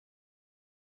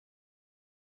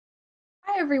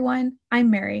Hi everyone, I'm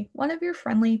Mary, one of your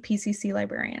friendly PCC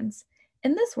librarians.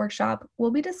 In this workshop, we'll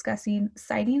be discussing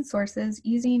citing sources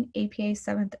using APA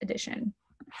 7th edition.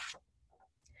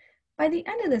 By the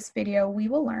end of this video, we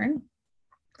will learn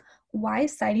why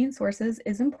citing sources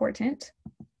is important,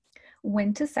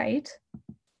 when to cite,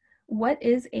 what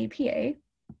is APA,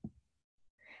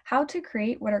 how to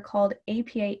create what are called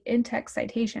APA in-text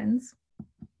citations,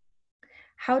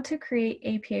 how to create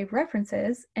APA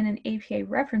references in an APA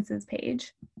references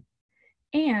page,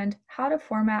 and how to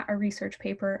format a research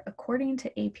paper according to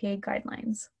APA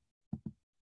guidelines.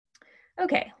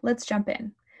 Okay, let's jump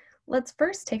in. Let's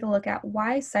first take a look at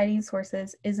why citing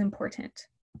sources is important.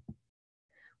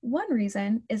 One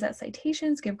reason is that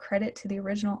citations give credit to the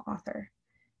original author.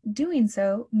 Doing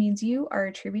so means you are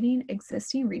attributing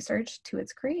existing research to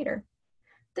its creator.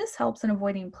 This helps in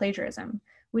avoiding plagiarism,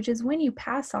 which is when you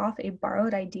pass off a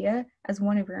borrowed idea as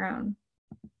one of your own.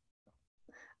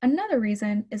 Another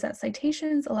reason is that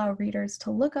citations allow readers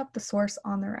to look up the source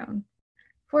on their own.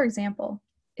 For example,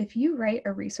 if you write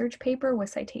a research paper with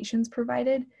citations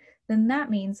provided, then that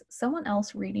means someone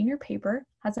else reading your paper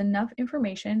has enough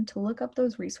information to look up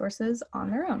those resources on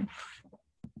their own.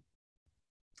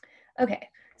 Okay,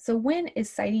 so when is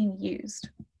citing used?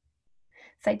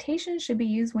 Citations should be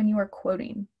used when you are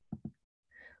quoting.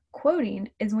 Quoting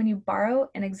is when you borrow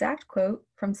an exact quote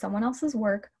from someone else's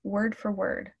work word for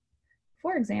word.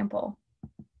 For example,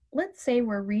 let's say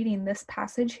we're reading this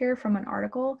passage here from an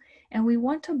article and we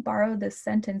want to borrow this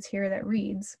sentence here that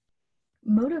reads,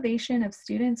 "Motivation of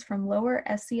students from lower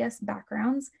SES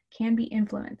backgrounds can be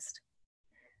influenced."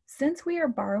 Since we are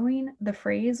borrowing the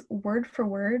phrase word for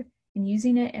word and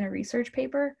using it in a research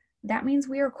paper, that means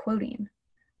we are quoting.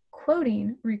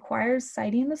 Quoting requires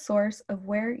citing the source of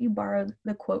where you borrowed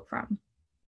the quote from.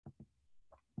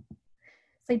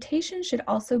 Citation should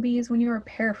also be used when you are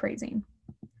paraphrasing.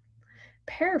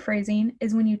 Paraphrasing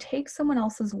is when you take someone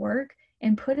else's work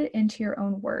and put it into your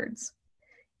own words.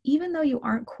 Even though you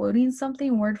aren't quoting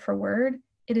something word for word,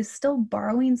 it is still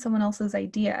borrowing someone else's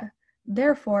idea.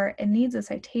 Therefore, it needs a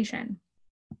citation.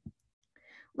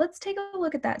 Let's take a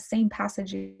look at that same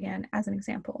passage again as an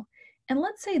example. And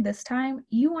let's say this time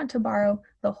you want to borrow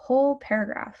the whole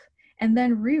paragraph and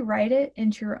then rewrite it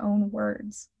into your own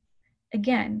words.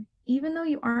 Again, even though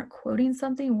you aren't quoting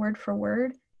something word for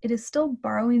word, it is still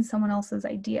borrowing someone else's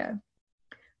idea.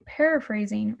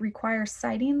 Paraphrasing requires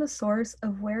citing the source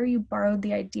of where you borrowed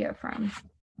the idea from.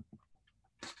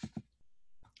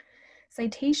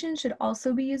 Citation should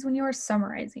also be used when you are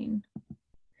summarizing.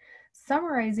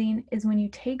 Summarizing is when you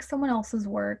take someone else's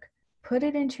work, put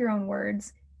it into your own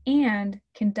words, and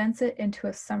condense it into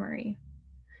a summary.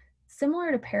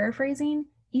 Similar to paraphrasing,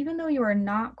 even though you are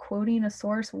not quoting a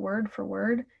source word for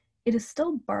word, it is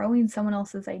still borrowing someone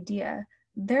else's idea.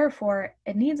 Therefore,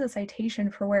 it needs a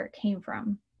citation for where it came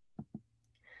from.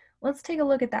 Let's take a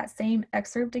look at that same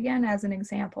excerpt again as an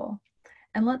example.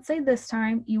 And let's say this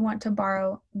time you want to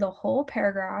borrow the whole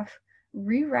paragraph,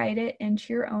 rewrite it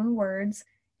into your own words,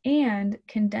 and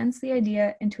condense the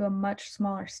idea into a much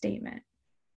smaller statement.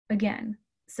 Again,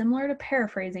 similar to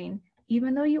paraphrasing,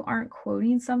 even though you aren't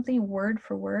quoting something word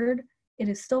for word, it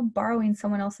is still borrowing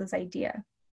someone else's idea.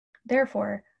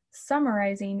 Therefore,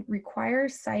 summarizing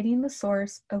requires citing the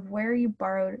source of where you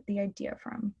borrowed the idea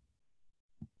from.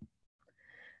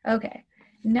 Okay,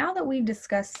 now that we've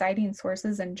discussed citing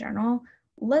sources in general,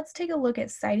 let's take a look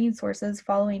at citing sources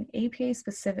following APA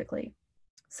specifically.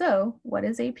 So, what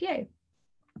is APA?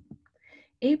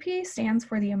 APA stands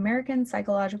for the American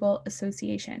Psychological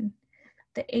Association.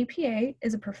 The APA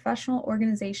is a professional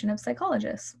organization of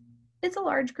psychologists. It's a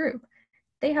large group.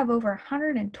 They have over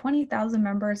 120,000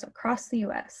 members across the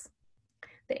US.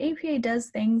 The APA does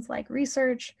things like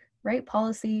research, write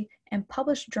policy, and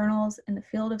publish journals in the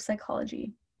field of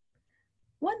psychology.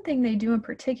 One thing they do in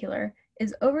particular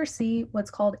is oversee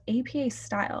what's called APA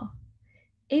style.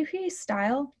 APA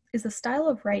style is a style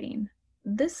of writing.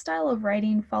 This style of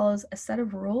writing follows a set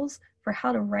of rules for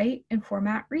how to write and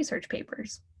format research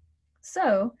papers.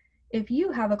 So, if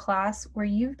you have a class where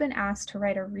you've been asked to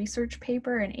write a research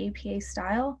paper in APA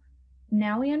style,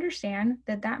 now we understand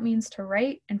that that means to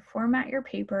write and format your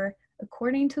paper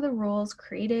according to the rules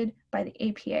created by the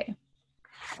APA.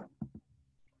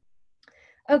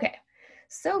 Okay,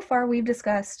 so far we've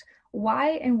discussed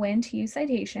why and when to use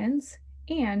citations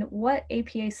and what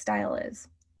APA style is.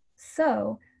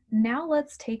 So now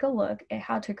let's take a look at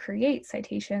how to create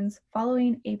citations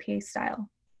following APA style.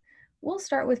 We'll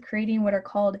start with creating what are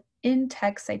called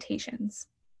in-text citations.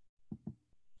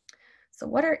 So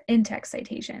what are in-text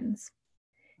citations?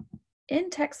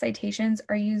 In-text citations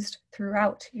are used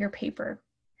throughout your paper.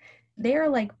 They are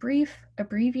like brief,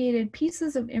 abbreviated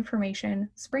pieces of information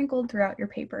sprinkled throughout your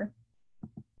paper.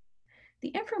 The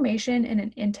information in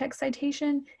an in-text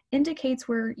citation indicates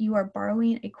where you are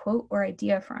borrowing a quote or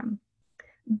idea from.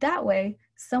 That way,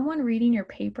 someone reading your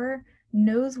paper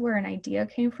knows where an idea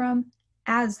came from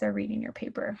as they're reading your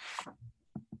paper.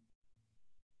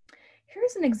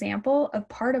 Here's an example of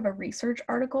part of a research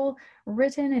article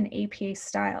written in APA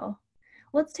style.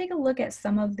 Let's take a look at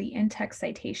some of the in-text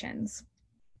citations.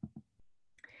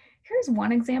 Here's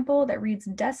one example that reads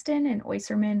Destin and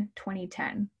Oyserman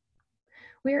 2010.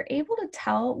 We are able to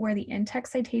tell where the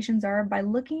in-text citations are by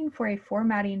looking for a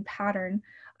formatting pattern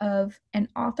of an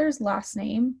author's last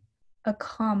name, a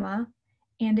comma,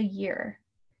 and a year,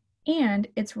 and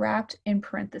it's wrapped in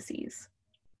parentheses.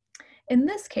 In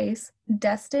this case,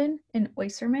 Destin and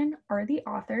Oyserman are the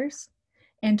authors,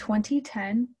 and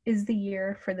 2010 is the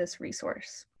year for this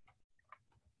resource.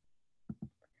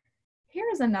 Here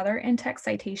is another in-text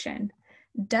citation,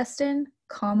 Destin,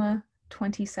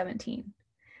 2017.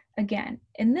 Again,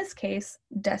 in this case,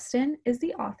 Destin is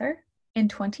the author, and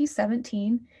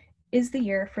 2017 is the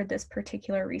year for this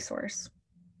particular resource.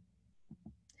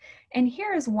 And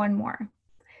here is one more.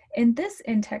 In this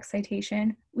in-text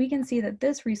citation, we can see that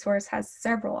this resource has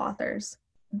several authors.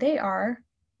 They are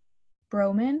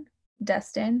Broman,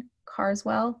 Destin,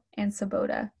 Carswell, and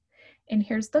Sabota. And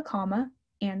here's the comma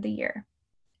and the year.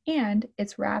 And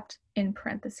it's wrapped in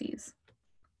parentheses.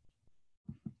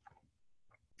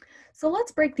 So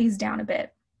let's break these down a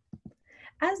bit.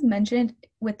 As mentioned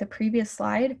with the previous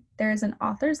slide, there is an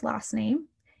author's last name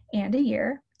and a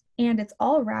year, and it's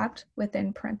all wrapped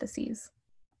within parentheses.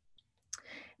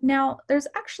 Now, there's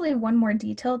actually one more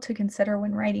detail to consider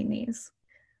when writing these.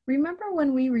 Remember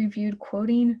when we reviewed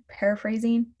quoting,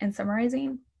 paraphrasing, and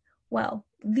summarizing? Well,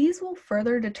 these will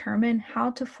further determine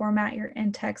how to format your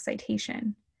in-text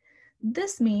citation.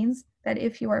 This means that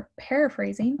if you are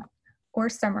paraphrasing or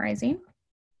summarizing,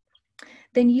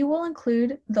 then you will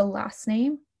include the last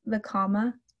name, the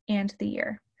comma, and the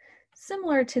year,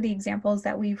 similar to the examples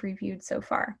that we've reviewed so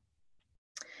far.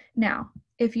 Now,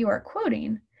 if you are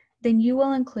quoting, then you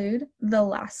will include the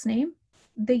last name,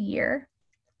 the year,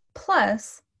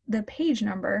 plus the page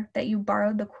number that you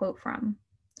borrowed the quote from,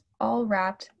 all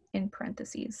wrapped in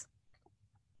parentheses.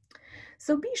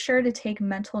 So be sure to take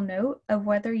mental note of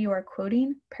whether you are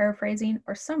quoting, paraphrasing,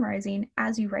 or summarizing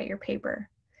as you write your paper.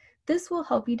 This will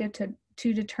help you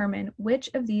to determine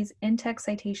which of these in-text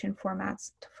citation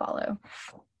formats to follow.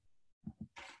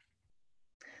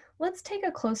 Let's take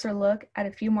a closer look at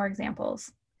a few more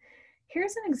examples.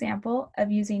 Here's an example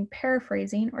of using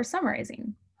paraphrasing or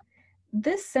summarizing.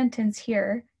 This sentence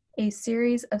here, a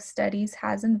series of studies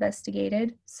has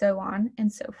investigated, so on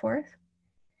and so forth,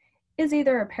 is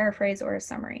either a paraphrase or a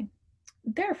summary.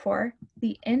 Therefore,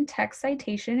 the in-text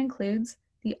citation includes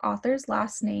the author's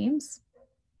last names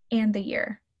and the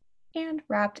year, and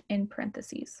wrapped in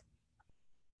parentheses.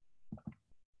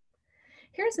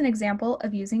 Here's an example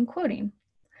of using quoting.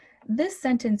 This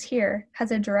sentence here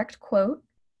has a direct quote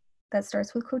that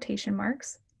starts with quotation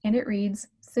marks, and it reads,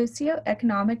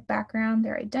 socioeconomic background,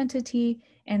 their identity,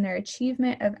 and their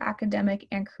achievement of academic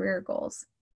and career goals,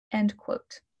 end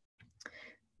quote.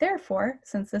 Therefore,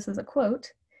 since this is a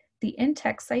quote, the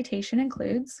in-text citation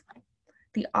includes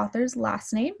the author's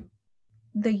last name,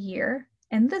 the year,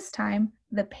 and this time,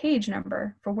 the page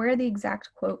number for where the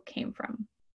exact quote came from.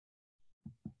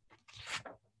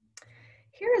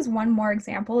 Here is one more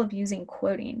example of using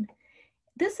quoting.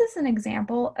 This is an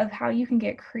example of how you can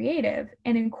get creative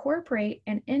and incorporate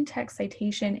an in-text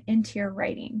citation into your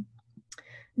writing.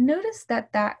 Notice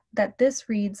that this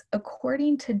reads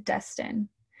according to Destin,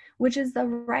 which is the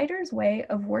writer's way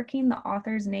of working the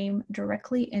author's name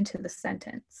directly into the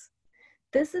sentence.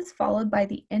 This is followed by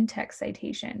the in-text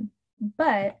citation,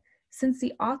 but since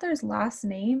the author's last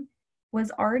name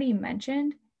was already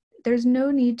mentioned, there's no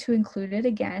need to include it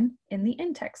again in the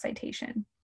in-text citation.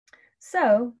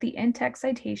 So the in-text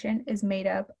citation is made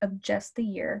up of just the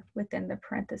year within the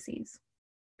parentheses.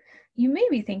 You may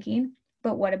be thinking,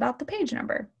 but what about the page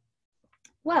number?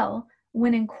 Well,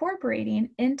 when incorporating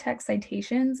in-text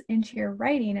citations into your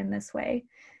writing in this way,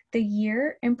 the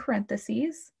year in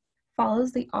parentheses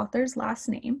follows the author's last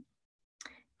name,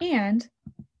 and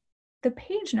the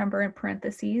page number in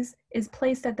parentheses is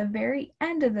placed at the very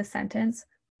end of the sentence,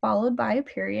 followed by a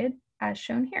period, as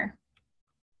shown here.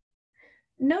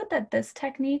 Note that this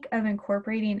technique of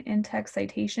incorporating in-text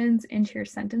citations into your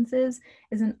sentences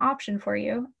is an option for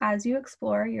you as you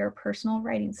explore your personal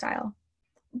writing style.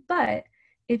 But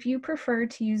if you prefer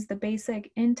to use the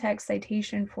basic in-text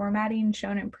citation formatting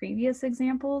shown in previous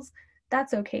examples,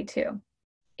 that's okay too.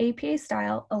 APA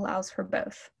style allows for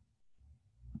both.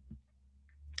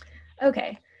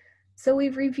 Okay, so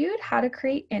we've reviewed how to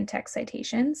create in-text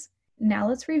citations. Now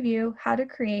let's review how to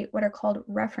create what are called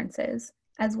references,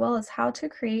 as well as how to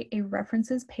create a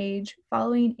references page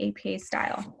following APA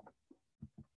style.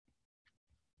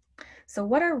 So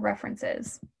what are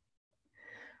references?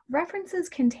 References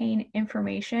contain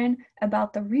information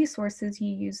about the resources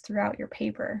you use throughout your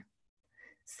paper.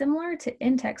 Similar to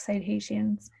in-text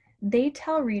citations, they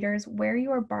tell readers where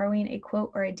you are borrowing a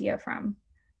quote or idea from.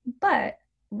 But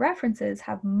references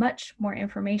have much more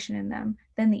information in them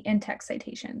than the in-text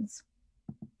citations.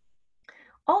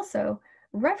 Also,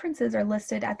 references are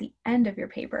listed at the end of your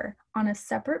paper on a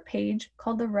separate page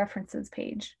called the references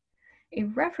page. A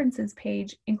references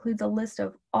page includes a list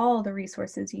of all the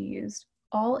resources you used,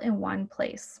 all in one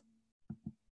place.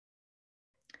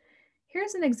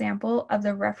 Here's an example of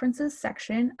the references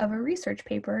section of a research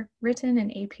paper written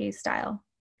in APA style.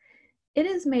 It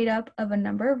is made up of a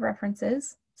number of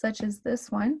references, such as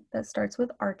this one that starts with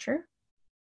Archer,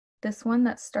 this one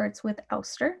that starts with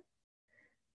Auster,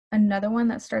 another one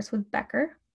that starts with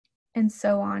Becker, and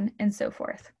so on and so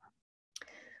forth.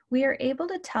 We are able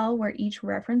to tell where each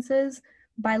reference is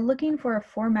by looking for a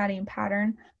formatting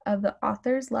pattern of the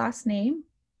author's last name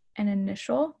and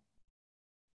initial,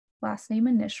 last name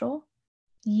initial,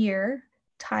 year,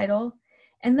 title,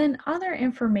 and then other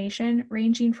information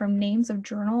ranging from names of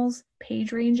journals,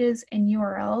 page ranges, and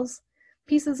URLs,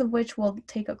 pieces of which we'll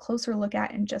take a closer look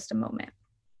at in just a moment.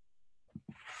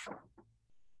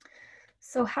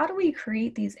 So how do we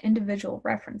create these individual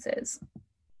references?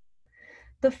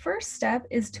 The first step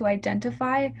is to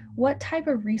identify what type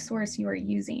of resource you are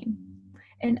using.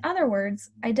 In other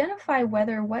words, identify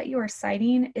whether what you are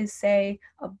citing is, say,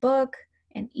 a book,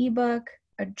 an ebook,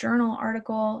 a journal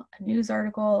article, a news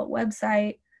article, a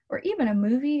website, or even a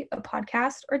movie, a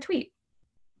podcast, or tweet.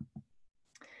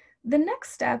 The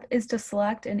next step is to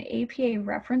select an APA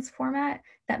reference format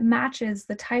that matches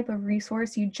the type of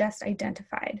resource you just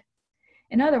identified.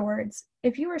 In other words,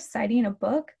 if you are citing a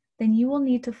book, then you will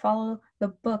need to follow the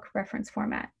book reference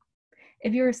format.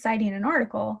 If you are citing an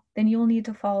article, then you will need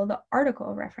to follow the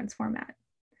article reference format.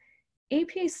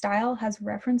 APA style has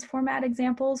reference format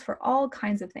examples for all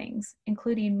kinds of things,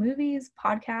 including movies,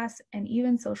 podcasts, and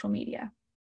even social media.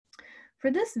 For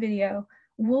this video,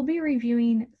 we'll be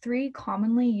reviewing 3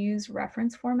 commonly used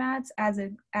reference formats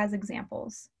as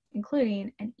examples,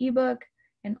 including an ebook,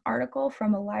 an article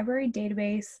from a library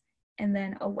database, and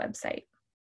then a website.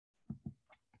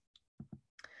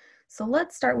 So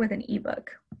let's start with an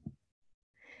ebook.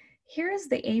 Here is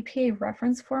the APA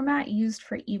reference format used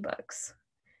for ebooks.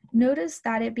 Notice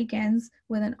that it begins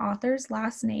with an author's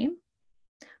last name,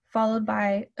 followed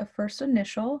by a first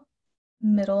initial,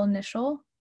 middle initial,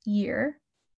 year,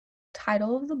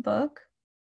 title of the book,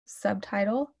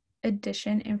 subtitle,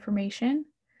 edition information,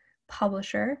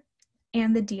 publisher,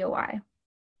 and the DOI.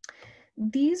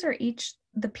 These are each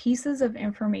the pieces of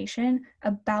information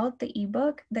about the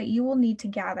ebook that you will need to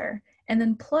gather and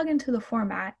then plug into the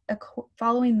format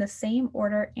following the same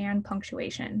order and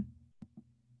punctuation.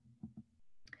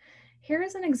 Here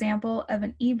is an example of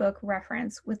an ebook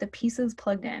reference with the pieces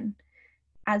plugged in.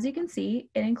 As you can see,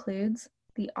 it includes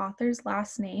the author's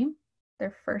last name,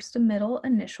 their first and middle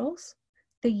initials,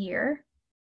 the year,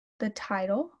 the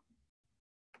title,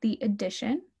 the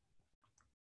edition,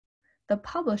 the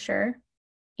publisher,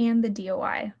 and the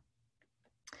DOI.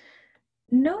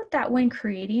 Note that when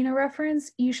creating a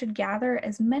reference, you should gather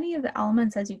as many of the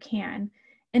elements as you can,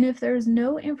 and if there's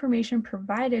no information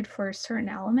provided for a certain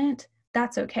element,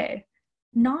 that's okay.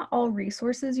 Not all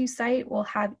resources you cite will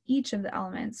have each of the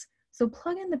elements, so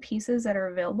plug in the pieces that are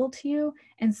available to you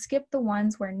and skip the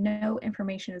ones where no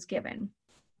information is given.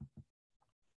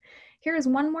 Here is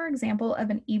one more example of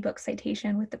an ebook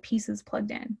citation with the pieces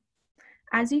plugged in.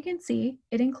 As you can see,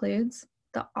 it includes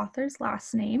the author's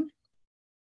last name,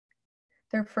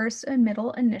 their first and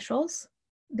middle initials,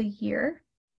 the year,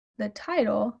 the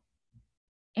title,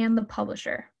 and the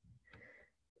publisher.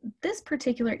 This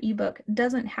particular ebook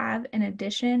doesn't have an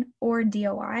edition or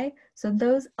DOI, so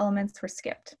those elements were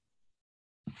skipped.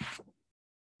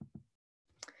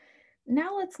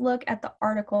 Now let's look at the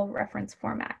article reference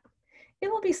format. It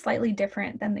will be slightly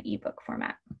different than the ebook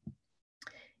format.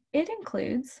 It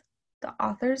includes the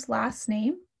author's last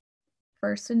name,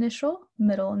 first initial,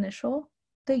 middle initial,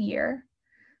 the year,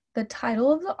 the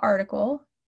title of the article,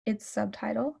 its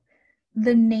subtitle,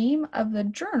 the name of the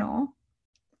journal,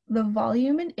 the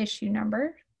volume and issue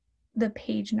number, the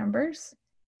page numbers,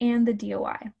 and the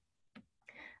DOI.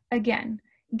 Again,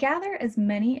 gather as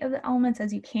many of the elements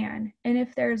as you can, and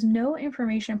if there is no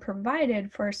information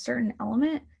provided for a certain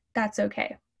element, that's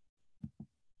okay.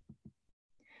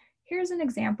 Here's an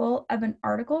example of an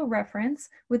article reference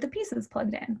with the pieces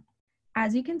plugged in.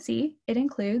 As you can see, it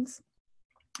includes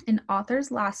an author's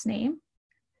last name,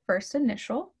 first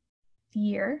initial,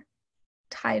 year,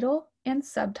 title and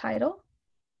subtitle,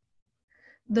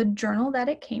 the journal that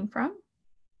it came from,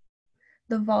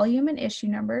 the volume and issue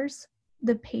numbers,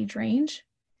 the page range,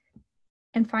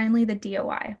 and finally the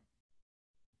DOI.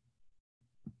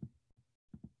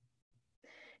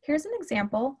 Here's an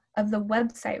example of the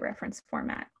website reference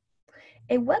format.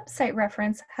 A website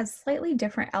reference has slightly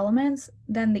different elements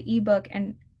than the ebook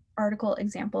and article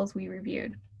examples we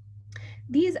reviewed.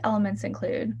 These elements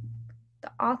include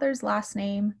the author's last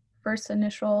name, first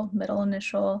initial, middle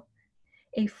initial,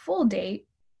 a full date,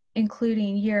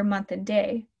 including year, month, and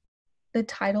day, the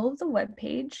title of the web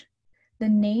page, the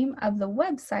name of the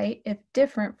website if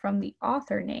different from the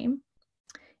author name,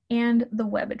 and the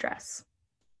web address.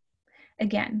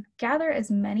 Again, gather as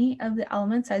many of the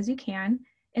elements as you can,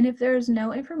 and if there is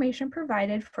no information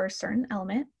provided for a certain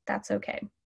element, that's okay.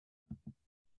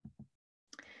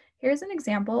 Here's an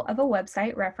example of a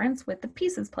website reference with the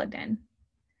pieces plugged in.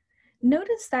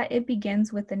 Notice that it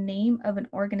begins with the name of an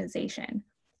organization,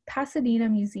 Pasadena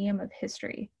Museum of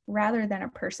History, rather than a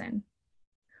person.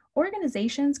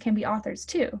 Organizations can be authors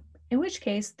too, in which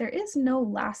case there is no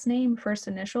last name, first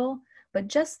initial, but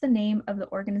just the name of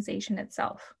the organization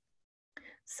itself.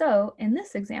 So in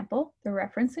this example, the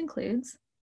reference includes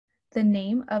the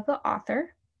name of the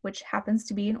author, which happens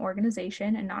to be an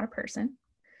organization and not a person,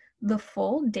 the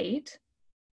full date,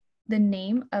 the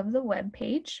name of the web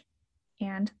page,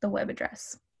 and the web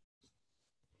address.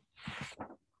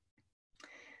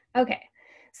 Okay,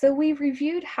 so we've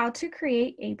reviewed how to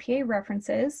create APA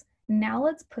references. Now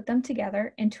let's put them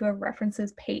together into a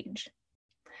references page.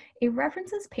 A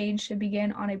references page should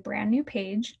begin on a brand new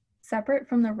page, separate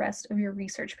from the rest of your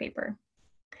research paper.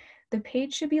 The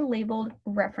page should be labeled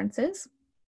References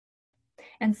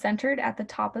and centered at the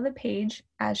top of the page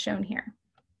as shown here.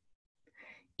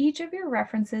 Each of your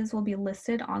references will be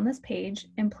listed on this page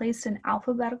and placed in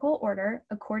alphabetical order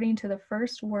according to the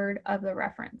first word of the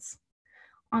reference.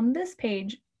 On this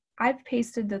page, I've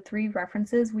pasted the 3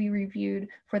 references we reviewed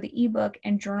for the ebook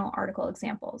and journal article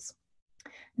examples.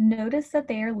 Notice that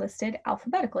they are listed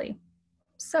alphabetically.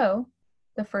 So,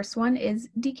 the first one is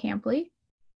DeCampley,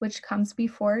 which comes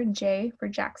before J for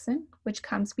Jackson, which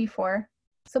comes before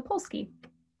Sapolsky.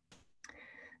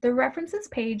 The references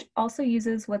page also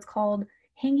uses what's called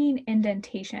hanging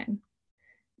indentation.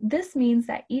 This means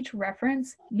that each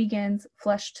reference begins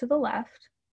flush to the left,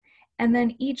 and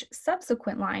then each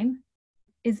subsequent line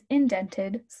is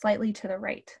indented slightly to the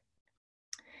right.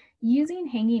 Using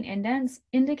hanging indents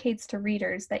indicates to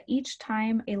readers that each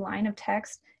time a line of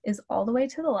text is all the way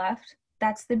to the left,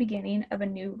 that's the beginning of a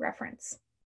new reference.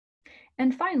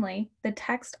 And finally, the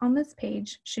text on this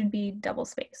page should be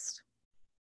double-spaced.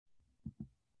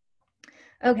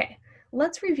 Okay,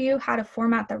 let's review how to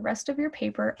format the rest of your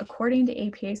paper according to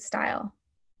APA style.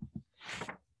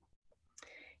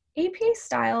 APA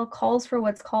style calls for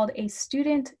what's called a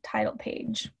student title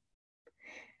page.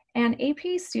 An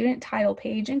APA student title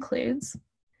page includes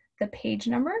the page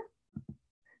number,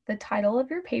 the title of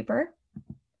your paper,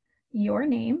 your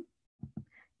name,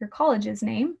 your college's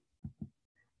name,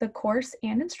 the course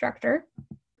and instructor,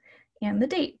 and the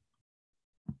date.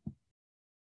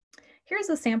 Here's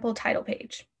a sample title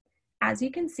page. As you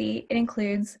can see, it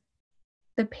includes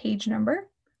the page number,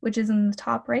 which is in the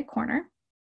top right corner,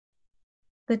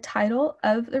 the title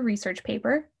of the research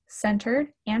paper, centered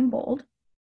and bold,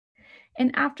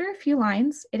 and after a few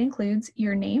lines, it includes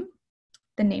your name,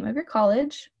 the name of your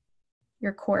college,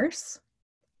 your course,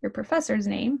 your professor's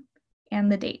name,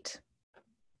 and the date.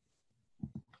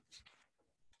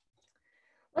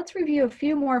 Let's review a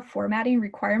few more formatting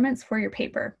requirements for your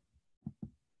paper.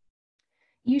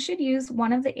 You should use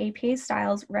one of the APA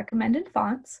style's recommended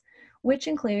fonts, which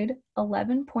include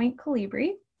 11-point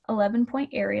Calibri,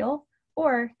 11-point Arial,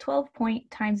 or 12-point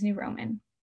Times New Roman.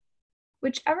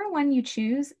 Whichever one you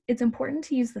choose, it's important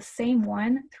to use the same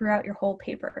one throughout your whole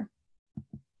paper.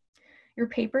 Your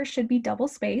paper should be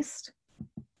double-spaced.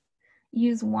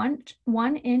 Use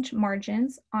 1-inch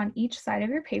margins on each side of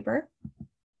your paper,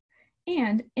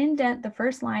 and indent the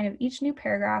first line of each new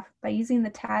paragraph by using the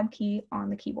Tab key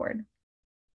on the keyboard.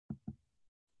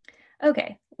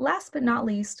 Okay, last but not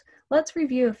least, let's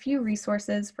review a few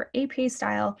resources for APA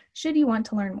style should you want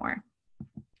to learn more.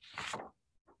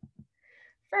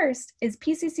 First is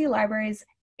PCC Library's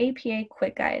APA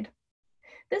Quick Guide.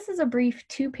 This is a brief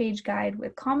 2-page guide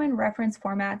with common reference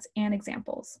formats and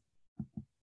examples.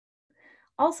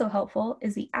 Also helpful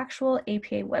is the actual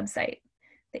APA website.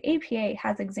 The APA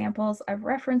has examples of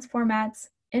reference formats,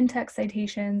 in-text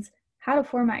citations, how to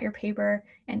format your paper,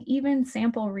 and even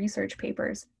sample research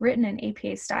papers written in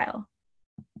APA style.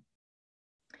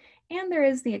 And there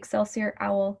is the Excelsior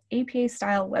OWL APA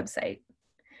style website,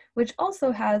 which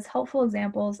also has helpful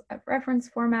examples of reference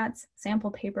formats,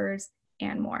 sample papers,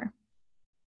 and more.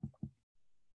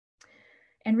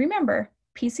 And remember,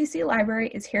 PCC Library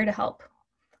is here to help.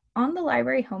 On the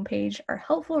library homepage are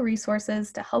helpful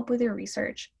resources to help with your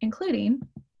research, including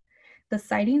the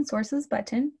Citing Sources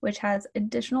button, which has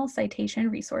additional citation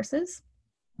resources.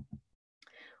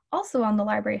 Also on the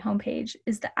library homepage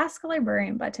is the Ask a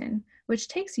Librarian button, which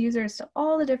takes users to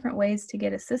all the different ways to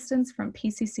get assistance from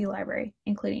PCC Library,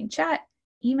 including chat,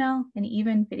 email, and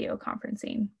even video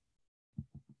conferencing.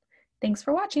 Thanks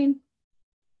for watching.